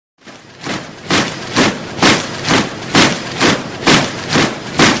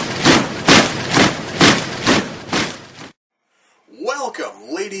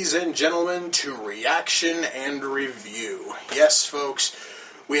ladies and gentlemen, to Reaction and Review. Yes, folks,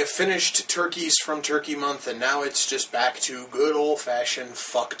 we have finished Turkeys from Turkey Month, and now it's just back to good old-fashioned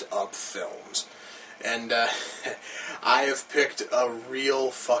fucked-up films. And, I have picked a real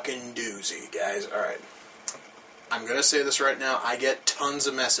fucking doozy, guys. Alright. I'm gonna say this right now, I get tons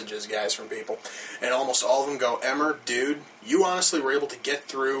of messages, guys, from people, and almost all of them go, Emmer, dude, you honestly were able to get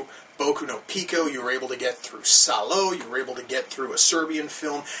through Boku no Pico, you were able to get through Salo, you were able to get through a Serbian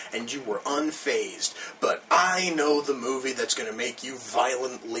film, and you were unfazed. But I know the movie that's gonna make you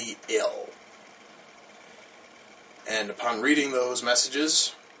violently ill. And upon reading those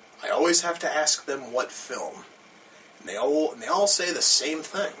messages, I always have to ask them what film. And they all say the same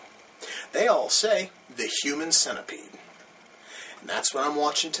thing. They all say The Human Centipede. And that's what I'm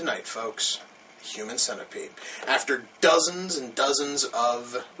watching tonight, folks. The Human Centipede. After dozens and dozens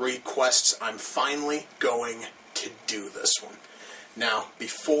of requests, I'm finally going to do this one. Now,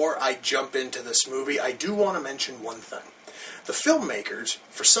 before I jump into this movie, I do want to mention one thing. The filmmakers,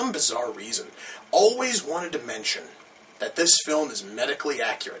 for some bizarre reason, always wanted to mention that this film is medically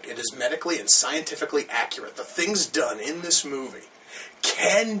accurate. It is medically and scientifically accurate. The things done in this movie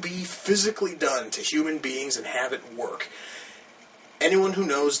can be physically done to human beings and have it work. Anyone who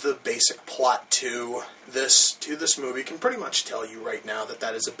knows the basic plot to this movie can pretty much tell you right now that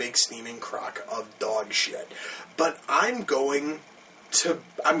that is a big steaming crock of dog shit. But I'm going to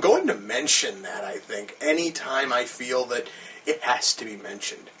mention that, I think, anytime I feel that it has to be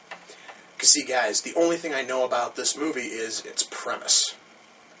mentioned. Because see, guys, the only thing I know about this movie is its premise.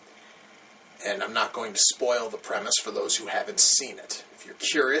 And I'm not going to spoil the premise for those who haven't seen it. If you're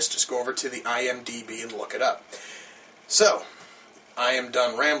curious, just go over to the IMDb and look it up. So, I am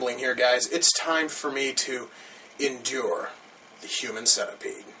done rambling here, guys. It's time for me to endure the Human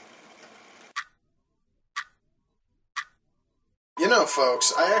Centipede. You know,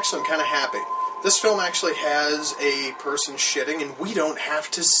 folks, I actually am kind of happy. This film actually has a person shitting, and we don't have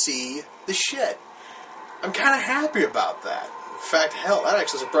to see the shit. I'm kind of happy about that. In fact, hell, that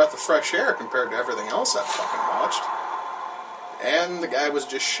actually is a breath of fresh air compared to everything else I've fucking watched. And the guy was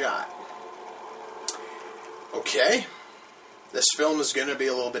just shot. Okay. This film is going to be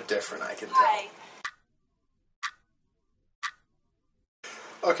a little bit different, I can tell.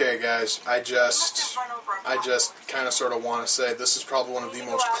 Okay, guys, I just kind of sort of want to say this is probably one of the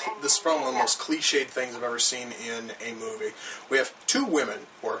most cliched things I've ever seen in a movie. We have two women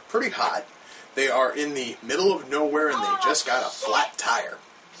who are pretty hot. They are in the middle of nowhere and they just got a flat tire.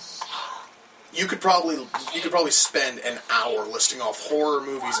 You could probably spend an hour listing off horror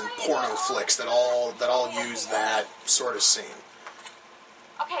movies and porno flicks that all use that sort of scene.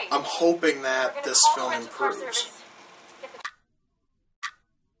 I'm hoping that this film improves.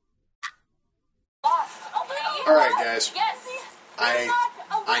 Alright, guys. I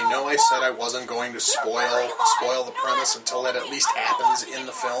know I said I wasn't going to spoil the premise until it at least happens in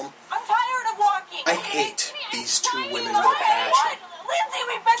the film. I hate these two women with a passion.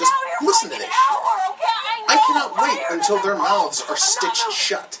 Just listen to this. I cannot wait until their mouths are stitched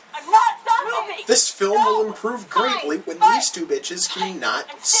shut. This film will improve greatly when these two bitches cannot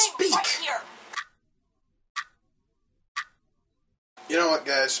speak. You know what,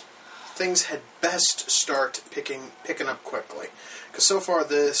 guys? Things had best start picking up quickly. Because so far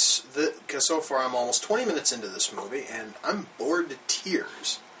I'm almost 20 minutes into this movie, and I'm bored to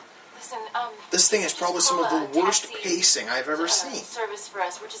tears. Listen, this thing is probably some of the worst pacing I've ever seen. Service for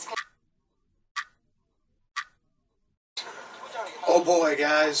us. We're just gonna... Oh boy,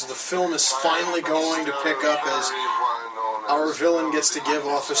 guys, the film is finally going to pick up as our villain gets to give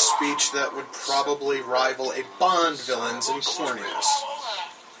off a speech that would probably rival a Bond villain's in corniness.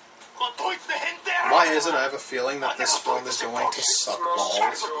 Why is it I have a feeling that this film is going to suck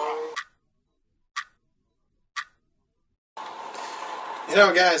balls? You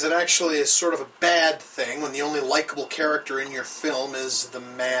know, guys, it actually is sort of a bad thing when the only likable character in your film is the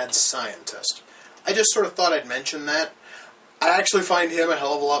mad scientist. I just sort of thought I'd mention that. I actually find him a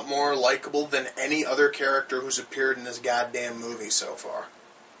hell of a lot more likable than any other character who's appeared in this goddamn movie so far.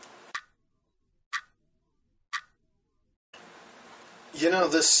 You know,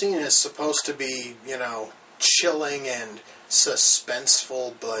 this scene is supposed to be, you know, chilling and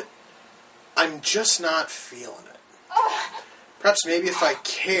suspenseful, but I'm just not feeling it. Perhaps maybe if I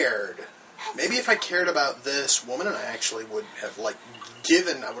cared about this woman, and I actually would have,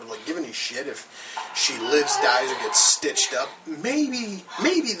 given you shit if she lives, dies, or gets stitched up, maybe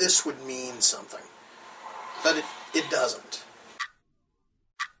this would mean something. But it doesn't.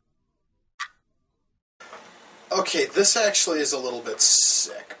 Okay, this actually is a little bit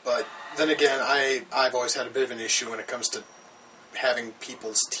sick, but then again, I've always had a bit of an issue when it comes to having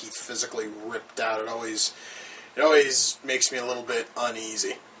people's teeth physically ripped out. It always makes me a little bit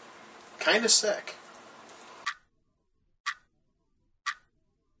uneasy. Kind of sick.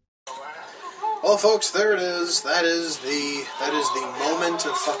 Well, folks, there it is. That is the moment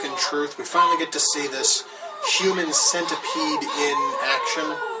of fucking truth. We finally get to see this Human Centipede in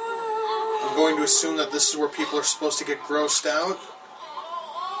action. I'm going to assume that this is where people are supposed to get grossed out.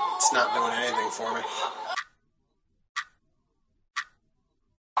 It's not doing anything for me.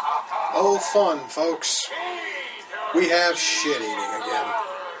 Oh, fun, folks. We have shit eating again.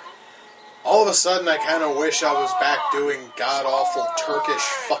 All of a sudden, I kind of wish I was back doing god-awful Turkish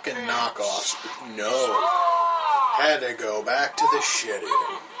fucking knockoffs, but no. Had to go back to the shit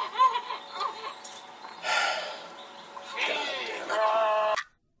eating. God damn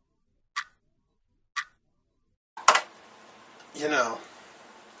it. You know,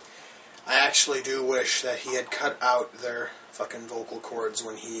 I actually do wish that he had cut out their fucking vocal cords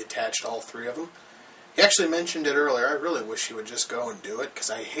when he attached all three of them. He actually mentioned it earlier. I really wish he would just go and do it, because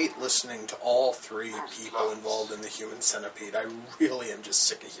I hate listening to all three people involved in the Human Centipede. I really am just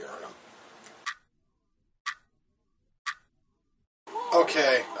sick of hearing them.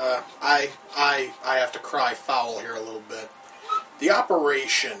 Okay, I have to cry foul here a little bit. The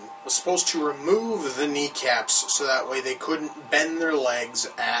operation was supposed to remove the kneecaps so that way they couldn't bend their legs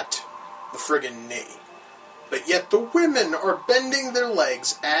at the friggin' knee. But yet the women are bending their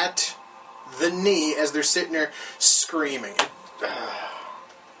legs at the knee as they're sitting there screaming.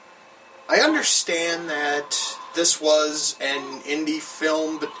 I understand that this was an indie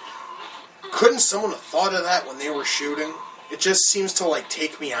film, but couldn't someone have thought of that when they were shooting? It just seems to, like,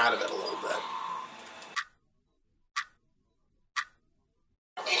 take me out of it a little bit.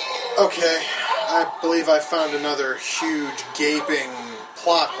 Okay, I believe I found another huge, gaping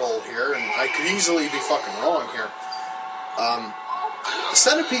plot hole here, and I could easily be fucking wrong here. The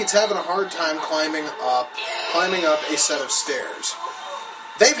Centipede's having a hard time climbing up a set of stairs.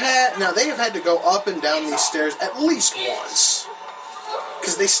 They have had to go up and down these stairs at least once,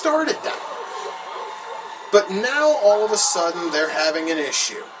 because they started down. But now, all of a sudden, they're having an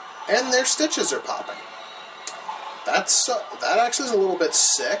issue, and their stitches are popping. That actually is a little bit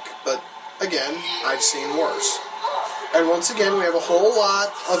sick, but again, I've seen worse. And once again, we have a whole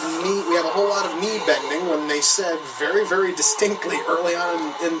lot of knee bending when they said very, very distinctly early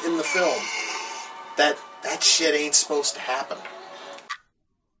on in the film that shit ain't supposed to happen.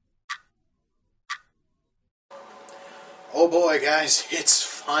 Oh boy, guys, it's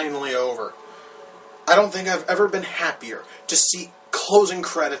finally over. I don't think I've ever been happier to see closing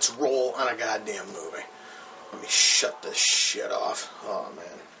credits roll on a goddamn movie. Let me shut this shit off. Oh,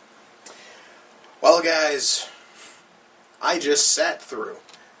 man. Well, guys, I just sat through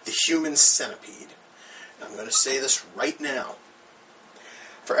the Human Centipede. And I'm going to say this right now.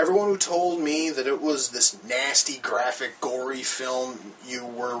 For everyone who told me that it was this nasty, graphic, gory film, you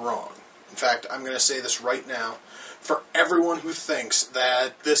were wrong. In fact, I'm going to say this right now. For everyone who thinks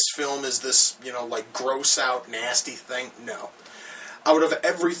that this film is this, like, gross out, nasty thing, no. Out of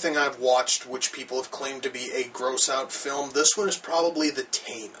everything I've watched, which people have claimed to be a gross-out film, this one is probably the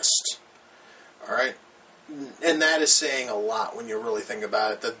tamest. Alright? And that is saying a lot when you really think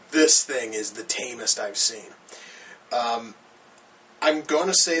about it, that this thing is the tamest I've seen. I'm going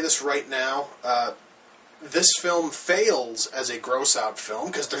to say this right now. This film fails as a gross-out film,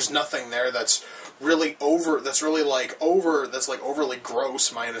 because there's nothing there that's really overly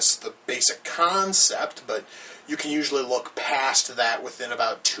gross, minus the basic concept, but you can usually look past that within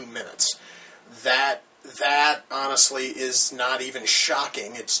about 2 minutes. That honestly is not even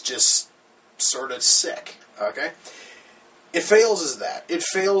shocking. It's just sort of sick. Okay? It fails as that. It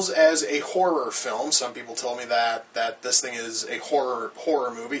fails as a horror film. Some people told me that this thing is a horror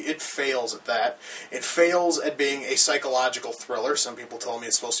movie. It fails at that. It fails at being a psychological thriller. Some people told me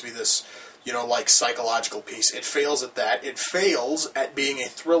it's supposed to be this, like psychological piece. It fails at that. It fails at being a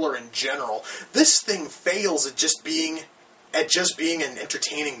thriller in general. This thing fails at just being an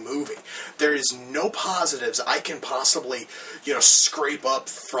entertaining movie. There is no positives I can possibly, scrape up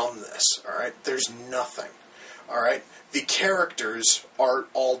from this. All right? There's nothing. All right? The characters are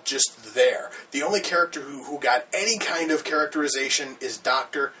all just there. The only character who got any kind of characterization is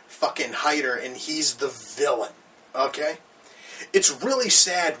Dr. fucking Hyder, and he's the villain. Okay? It's really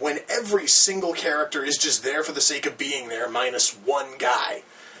sad when every single character is just there for the sake of being there, minus one guy.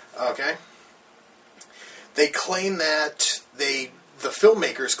 Okay? They claim that the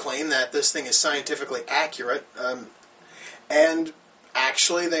filmmakers claim that this thing is scientifically accurate, and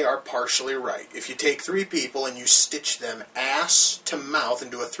Actually, they are partially right. If you take three people and you stitch them ass to mouth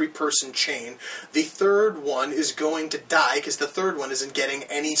into a three-person chain, the third one is going to die because the third one isn't getting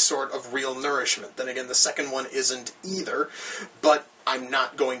any sort of real nourishment. Then again, the second one isn't either, but I'm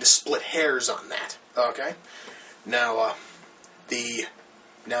not going to split hairs on that. Okay? Now, the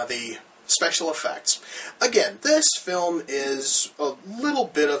special effects. Again, this film is a little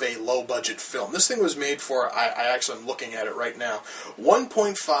bit of a low-budget film. This thing was made for, I actually am looking at it right now,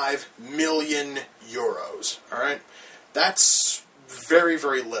 1.5 million euros. Alright? That's very,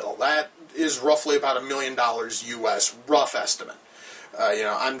 very little. That is roughly about $1 million US, rough estimate.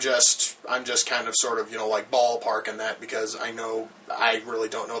 I'm just kind of sort of, like ballparking that because I really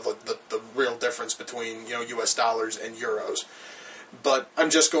don't know the real difference between, US dollars and euros. But I'm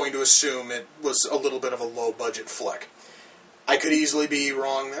just going to assume it was a little bit of a low-budget flick. I could easily be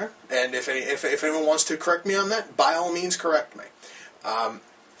wrong there, and if anyone wants to correct me on that, by all means correct me.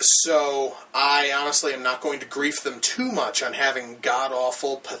 So I honestly am not going to grief them too much on having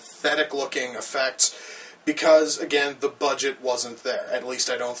god-awful, pathetic-looking effects, because, again, the budget wasn't there. At least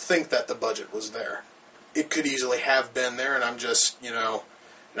I don't think that the budget was there. It could easily have been there, and I'm just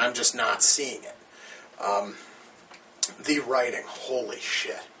not seeing it. The writing, holy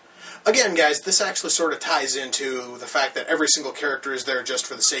shit. Again, guys, this actually sort of ties into the fact that every single character is there just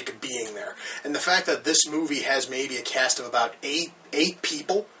for the sake of being there. And the fact that this movie has maybe a cast of about eight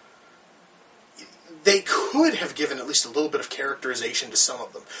people, they could have given at least a little bit of characterization to some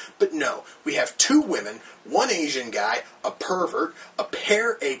of them. But no, we have two women, one Asian guy, a pervert, a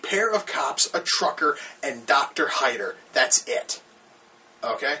pair of cops, a trucker, and Dr. Hyder. That's it.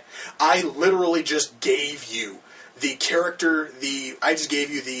 Okay? I literally just gave you the character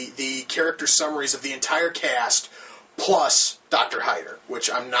summaries of the entire cast plus Dr. Hyder, which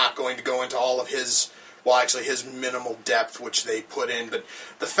I'm not going to go into all of his minimal depth which they put in, but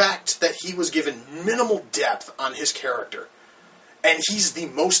the fact that he was given minimal depth on his character and he's the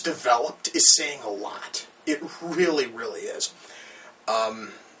most developed is saying a lot. It really, really is.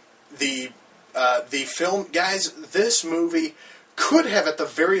 The film, guys, this movie could have at the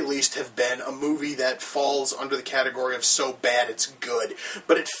very least have been a movie that falls under the category of so bad it's good,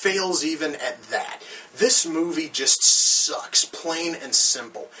 but it fails even at that. This movie just sucks, plain and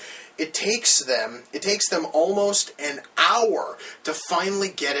simple. It takes them almost an hour to finally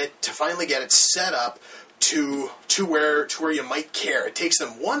get it set up to where you might care. It takes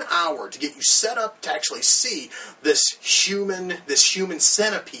them 1 hour to get you set up to actually see this human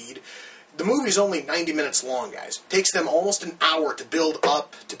centipede. The movie's only 90 minutes long, guys. It takes them almost an hour to build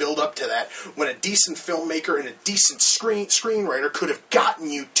up to that, when a decent filmmaker and a decent screenwriter could have gotten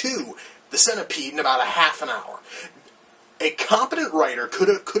you to the centipede in about a half an hour. A competent writer could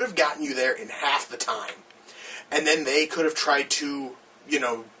have gotten you there in half the time. And then they could have tried to,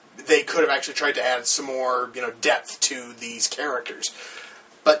 they could have actually tried to add some more, depth to these characters.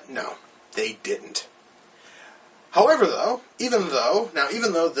 But no, they didn't. However, though, even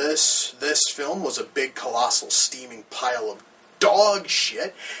though this film was a big, colossal, steaming pile of dog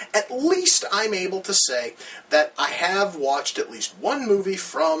shit, at least I'm able to say that I have watched at least one movie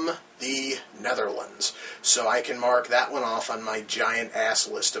from the Netherlands. So I can mark that one off on my giant-ass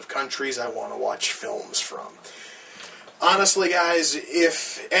list of countries I want to watch films from. Honestly, guys,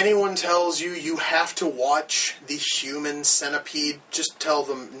 if anyone tells you you have to watch The Human Centipede, just tell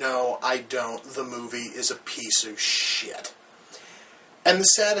them, no, I don't. The movie is a piece of shit. And the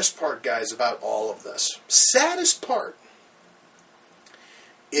saddest part, guys, about all of this, saddest part,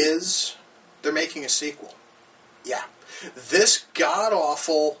 is they're making a sequel. Yeah. This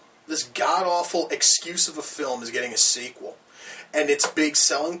god-awful excuse of a film is getting a sequel. And its big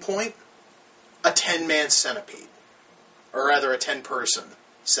selling point, a 10-man centipede. Or rather, a 10-person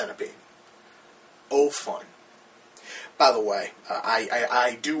centipede. Oh, fun. By the way,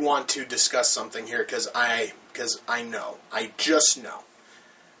 I do want to discuss something here, because I just know,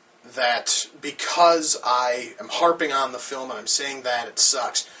 that because I am harping on the film and I'm saying that it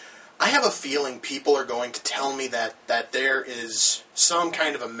sucks, I have a feeling people are going to tell me that there is some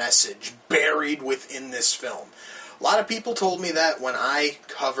kind of a message buried within this film. A lot of people told me that when I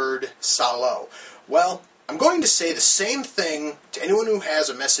covered Salo. Well, I'm going to say the same thing to anyone who has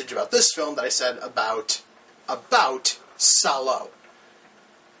a message about this film that I said about Salo.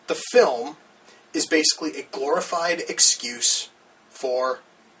 The film is basically a glorified excuse for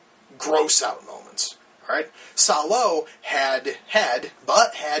gross-out moments. Alright? Salo had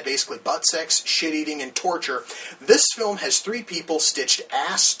basically butt sex, shit-eating, and torture. This film has three people stitched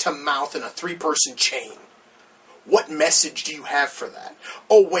ass to mouth in a three-person chain. What message do you have for that?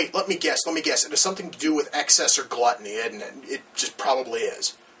 Oh, wait, let me guess. It has something to do with excess or gluttony, isn't it? It just probably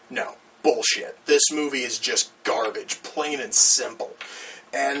is. No. Bullshit. This movie is just garbage, plain and simple.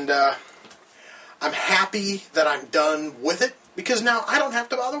 And, I'm happy that I'm done with it, because now I don't have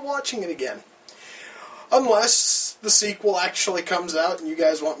to bother watching it again. Unless the sequel actually comes out and you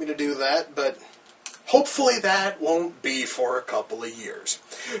guys want me to do that, but hopefully that won't be for a couple of years.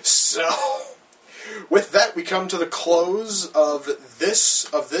 So, with that, we come to the close of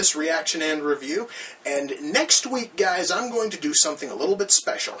this reaction and review. And next week, guys, I'm going to do something a little bit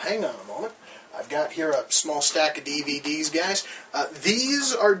special. Hang on a moment. I've got here a small stack of DVDs, guys.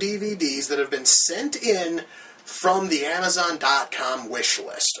 These are DVDs that have been sent in from the Amazon.com wish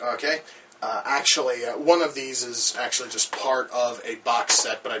list, okay? One of these is actually just part of a box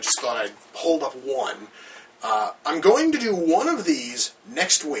set, but I just thought I'd hold up one. I'm going to do one of these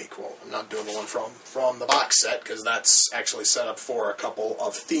next week. Well, I'm not doing the one from the box set, because that's actually set up for a couple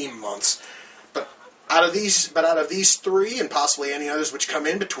of theme months. But out of these three, and possibly any others which come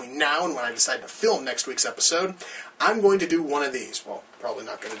in between now and when I decide to film next week's episode, I'm going to do one of these. Well, probably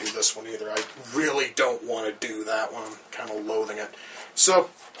not going to do this one either. I really don't want to do that one. I'm kind of loathing it. So,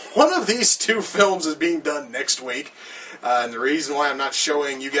 one of these two films is being done next week. And the reason why I'm not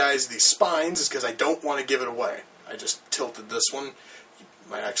showing you guys the spines is because I don't want to give it away. I just tilted this one. You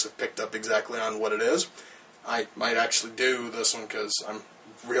might actually picked up exactly on what it is. I might actually do this one because I'm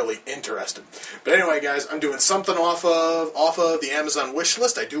really interested. But anyway, guys, I'm doing something off of the Amazon wish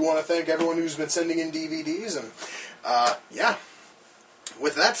list. I do want to thank everyone who's been sending in DVDs, and yeah.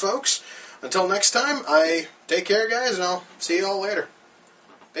 With that, folks, until next time, I take care, guys, and I'll see you all later.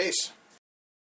 Peace.